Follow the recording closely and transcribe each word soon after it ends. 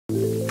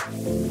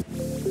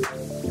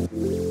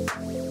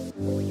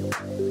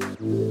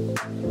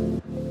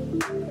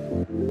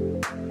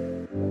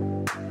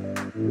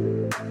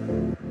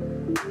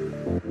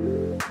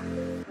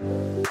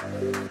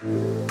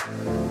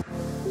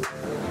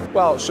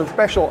Well, so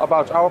special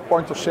about our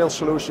point of sale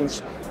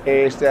solutions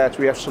is that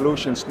we have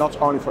solutions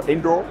not only for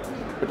indoor,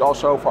 but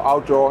also for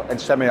outdoor and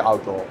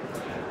semi-outdoor.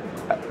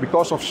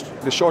 Because of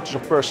the shortage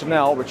of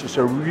personnel, which is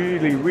a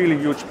really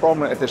huge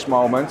problem at this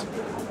moment,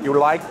 you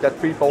like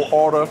that people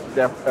order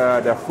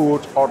their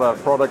food or their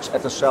products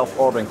at the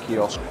self-ordering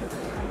kiosk.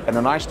 And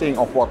the nice thing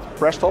of what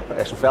Prestop,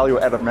 as a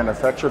value-added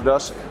manufacturer,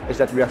 does is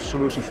that we have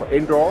solutions for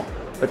indoor,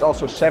 but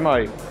also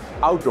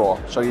semi-outdoor.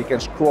 So you can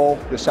scroll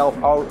the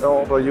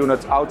self-order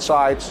unit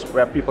outside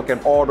where people can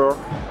order.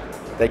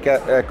 They can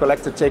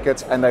collect the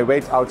ticket and they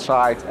wait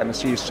outside and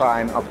see a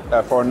sign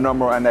for a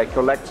number and they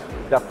collect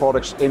their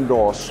products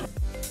indoors.